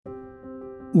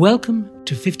Welcome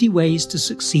to 50 Ways to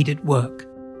Succeed at Work,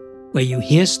 where you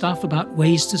hear stuff about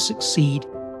ways to succeed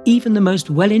even the most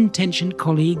well-intentioned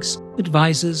colleagues,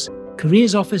 advisors,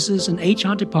 careers officers and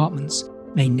HR departments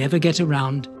may never get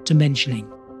around to mentioning.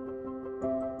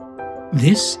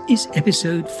 This is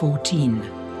episode 14,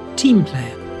 Team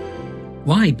Player.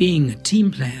 Why being a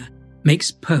team player makes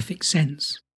perfect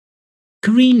sense.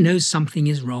 Corinne knows something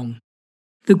is wrong.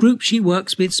 The group she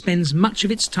works with spends much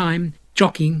of its time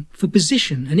jockeying for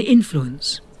position and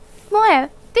influence. Maya,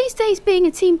 these days being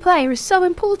a team player is so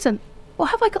important. Or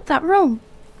have I got that wrong?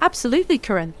 Absolutely,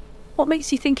 Corinne. What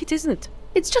makes you think it isn't?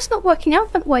 It's just not working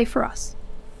out that way for us.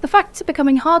 The facts are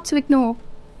becoming hard to ignore.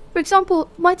 For example,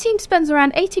 my team spends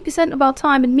around 80% of our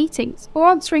time in meetings or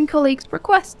answering colleagues'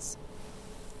 requests.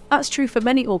 That's true for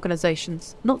many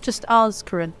organisations, not just ours,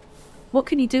 Corinne. What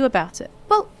can you do about it?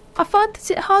 Well, I find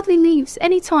that it hardly leaves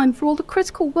any time for all the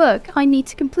critical work I need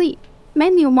to complete,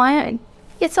 mainly on my own.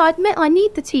 Yet I admit I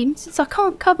need the team since I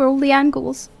can't cover all the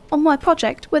angles on my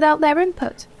project without their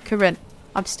input. Corinne,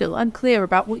 I'm still unclear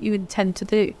about what you intend to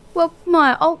do. Well,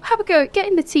 Maya, I'll have a go at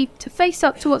getting the team to face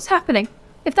up to what's happening.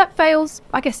 If that fails,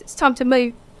 I guess it's time to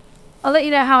move. I'll let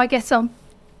you know how I get on.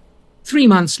 3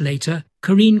 months later,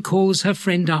 Corinne calls her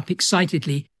friend up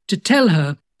excitedly to tell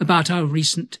her about our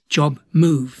recent job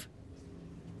move.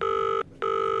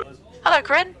 Hello,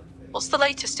 Corinne. What's the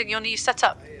latest in your new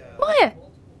setup? Maya,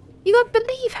 you won't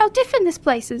believe how different this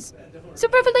place is. It's a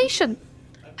revelation.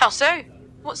 How so?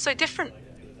 What's so different?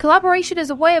 Collaboration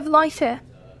is a way of life here.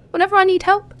 Whenever I need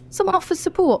help, someone offers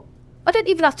support. I don't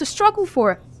even have to struggle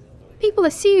for it. People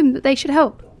assume that they should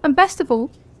help. And best of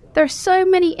all, there are so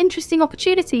many interesting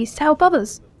opportunities to help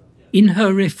others. In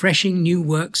her refreshing new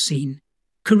work scene,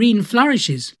 Corinne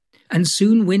flourishes and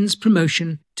soon wins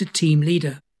promotion to team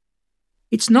leader.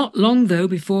 It's not long, though,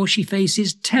 before she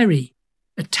faces Terry,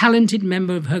 a talented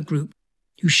member of her group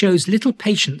who shows little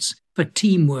patience for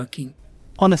team working.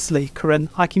 Honestly, Corinne,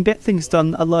 I can get things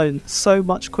done alone so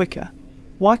much quicker.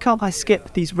 Why can't I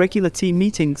skip these regular team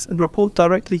meetings and report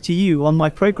directly to you on my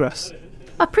progress?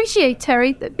 I appreciate,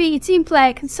 Terry, that being a team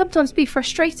player can sometimes be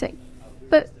frustrating.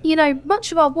 But,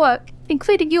 much of our work,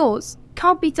 including yours,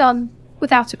 can't be done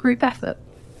without a group effort.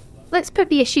 Let's put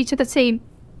the issue to the team.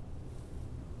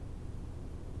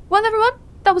 Well, everyone,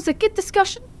 that was a good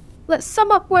discussion. Let's sum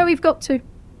up where we've got to.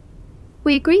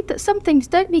 We agreed that some things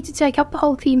don't need to take up the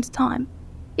whole team's time.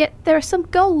 Yet there are some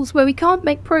goals where we can't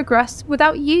make progress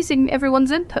without using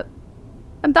everyone's input.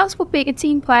 And that's what being a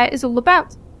team player is all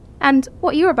about. And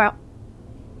what you're about.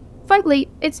 Frankly,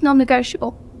 it's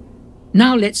non-negotiable.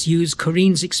 Now let's use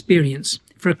Corinne's experience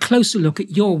for a closer look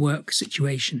at your work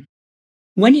situation.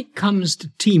 When it comes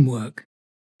to teamwork,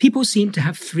 people seem to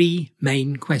have 3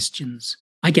 main questions.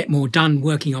 I get more done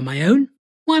working on my own.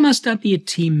 Why must I be a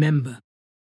team member?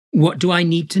 What do I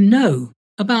need to know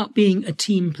about being a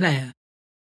team player?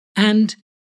 And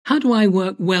how do I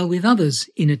work well with others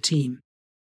in a team?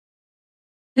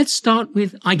 Let's start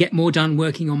with I get more done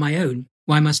working on my own.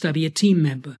 Why must I be a team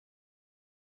member?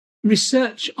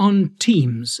 Research on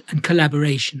teams and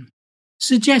collaboration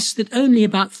suggests that only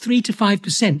about 3 to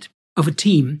 5% of a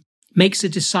team makes a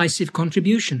decisive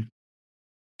contribution.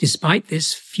 Despite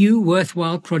this, few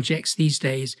worthwhile projects these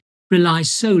days rely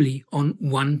solely on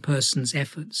one person's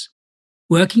efforts.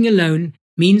 Working alone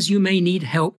means you may need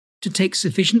help to take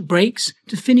sufficient breaks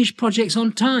to finish projects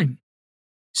on time.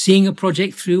 Seeing a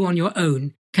project through on your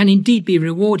own can indeed be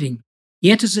rewarding,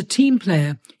 yet as a team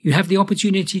player, you have the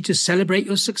opportunity to celebrate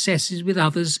your successes with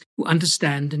others who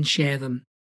understand and share them.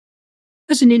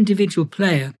 As an individual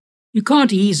player, you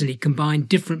can't easily combine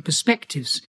different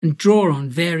perspectives and draw on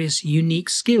various unique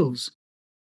skills.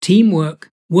 Teamwork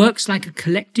works like a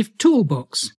collective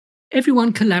toolbox.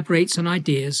 Everyone collaborates on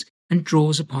ideas and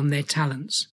draws upon their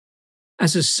talents.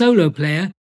 As a solo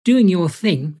player, doing your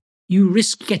thing, you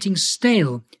risk getting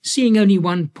stale, seeing only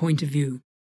one point of view.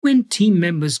 When team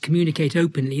members communicate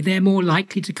openly, they're more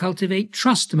likely to cultivate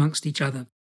trust amongst each other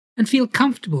and feel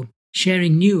comfortable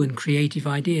sharing new and creative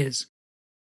ideas.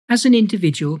 As an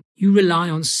individual, you rely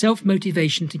on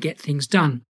self-motivation to get things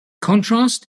done.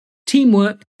 Contrast,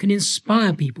 teamwork can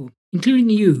inspire people, including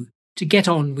you, to get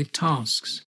on with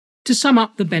tasks. To sum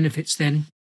up the benefits then,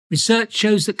 research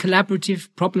shows that collaborative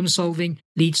problem-solving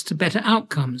leads to better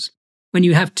outcomes. When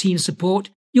you have team support,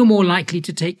 you're more likely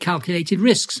to take calculated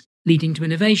risks, leading to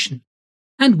innovation.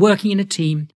 And working in a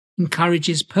team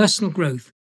encourages personal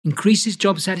growth, increases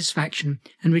job satisfaction,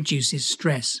 and reduces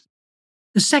stress.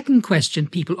 The second question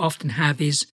people often have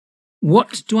is,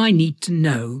 what do I need to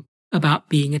know about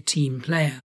being a team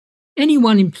player?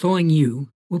 Anyone employing you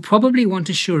will probably want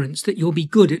assurance that you'll be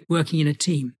good at working in a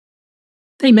team.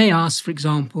 They may ask, for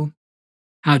example,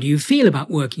 How do you feel about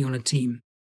working on a team?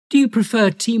 Do you prefer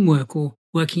teamwork or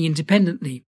working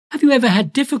independently? Have you ever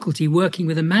had difficulty working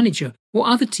with a manager or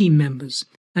other team members?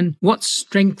 And what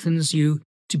strengthens you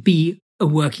to be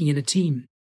working in a team?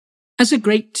 As a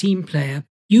great team player,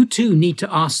 you too need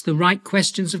to ask the right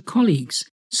questions of colleagues,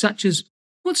 such as,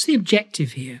 what's the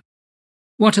objective here?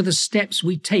 What are the steps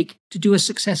we take to do a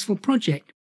successful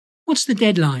project? What's the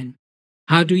deadline?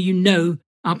 How do you know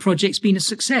our project's been a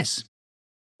success?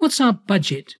 What's our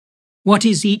budget? What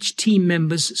is each team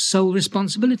member's sole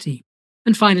responsibility?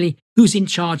 And finally, who's in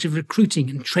charge of recruiting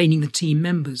and training the team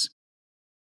members?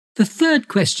 The third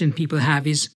question people have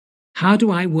is, how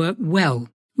do I work well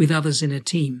with others in a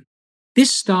team?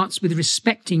 This starts with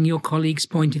respecting your colleagues'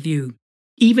 point of view,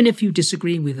 even if you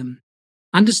disagree with them.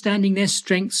 Understanding their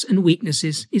strengths and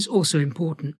weaknesses is also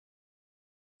important.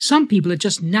 Some people are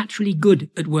just naturally good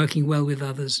at working well with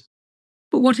others.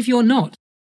 But what if you're not?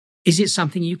 Is it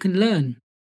something you can learn?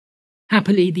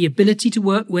 Happily, the ability to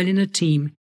work well in a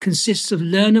team consists of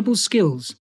learnable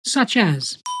skills, such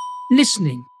as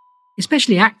listening.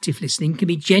 Especially active listening can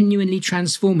be genuinely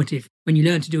transformative when you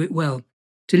learn to do it well.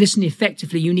 To listen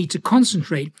effectively, you need to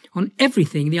concentrate on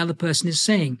everything the other person is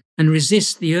saying and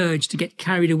resist the urge to get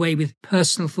carried away with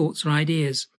personal thoughts or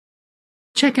ideas.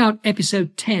 Check out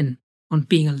episode 10 on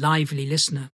being a lively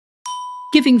listener.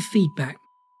 Giving feedback.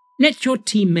 Let your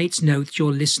teammates know that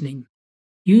you're listening.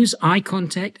 Use eye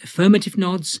contact, affirmative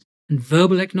nods, and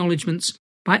verbal acknowledgements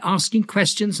by asking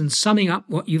questions and summing up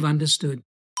what you've understood.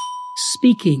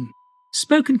 Speaking.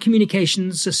 Spoken communication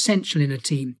is essential in a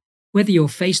team, whether you're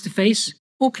face-to-face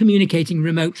or communicating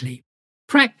remotely.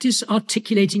 Practice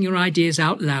articulating your ideas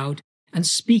out loud and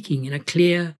speaking in a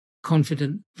clear,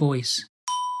 confident voice.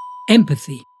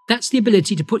 Empathy. That's the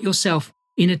ability to put yourself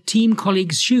in a team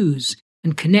colleague's shoes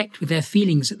and connect with their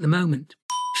feelings at the moment.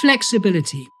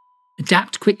 Flexibility.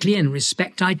 Adapt quickly and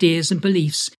respect ideas and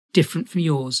beliefs different from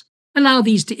yours. Allow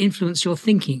these to influence your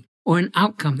thinking or an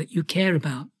outcome that you care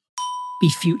about. Be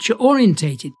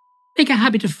future-orientated. Make a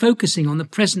habit of focusing on the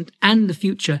present and the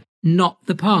future, not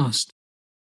the past.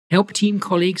 Help team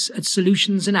colleagues at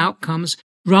solutions and outcomes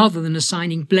rather than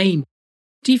assigning blame.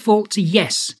 Default to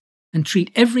yes and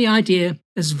treat every idea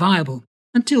as viable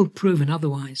until proven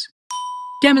otherwise.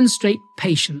 Demonstrate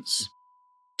patience.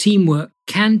 Teamwork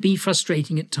can be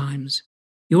frustrating at times.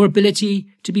 Your ability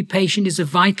to be patient is a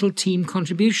vital team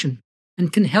contribution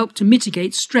and can help to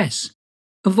mitigate stress,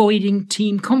 avoiding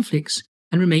team conflicts,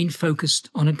 and remain focused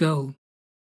on a goal.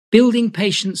 Building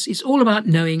patience is all about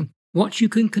knowing what you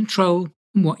can control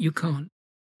and what you can't.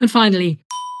 And finally,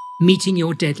 meeting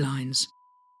your deadlines.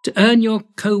 To earn your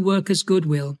co-workers'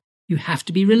 goodwill, you have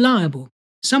to be reliable,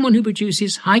 someone who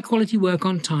produces high-quality work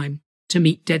on time to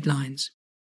meet deadlines.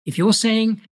 If you're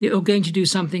saying that you're going to do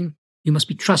something, you must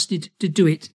be trusted to do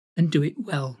it and do it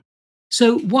well.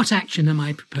 So what action am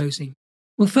I proposing?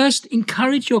 Well, first,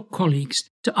 encourage your colleagues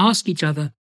to ask each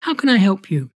other, how can I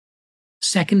help you?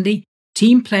 Secondly,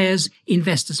 team players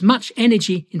invest as much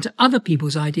energy into other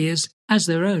people's ideas as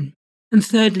their own. And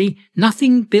thirdly,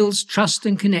 nothing builds trust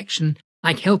and connection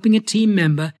like helping a team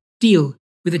member deal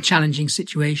with a challenging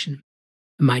situation.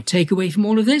 And my takeaway from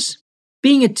all of this?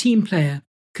 Being a team player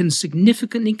can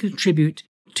significantly contribute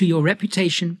to your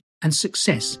reputation and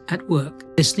success at work.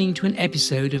 Listening to an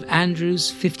episode of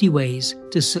Andrew's 50 Ways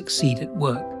to Succeed at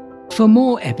Work. For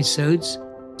more episodes,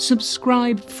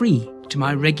 subscribe free to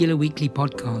my regular weekly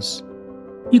podcasts.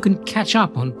 You can catch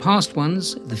up on past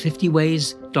ones at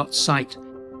the50ways.site,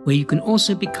 where you can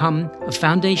also become a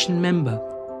foundation member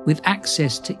with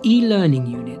access to e-learning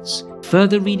units,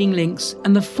 further reading links,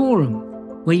 and the forum,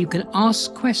 where you can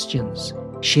ask questions,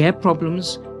 share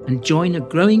problems, and join a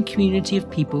growing community of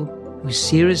people who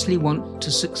seriously want to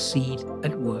succeed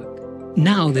at work.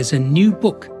 Now there's a new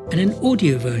book and an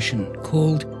audio version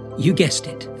called, you guessed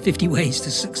it, 50 Ways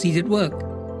to Succeed at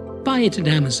Work. Buy it at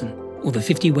Amazon or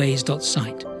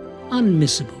the50ways.site.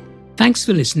 Unmissable. Thanks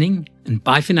for listening, and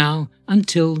bye for now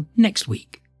until next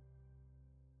week.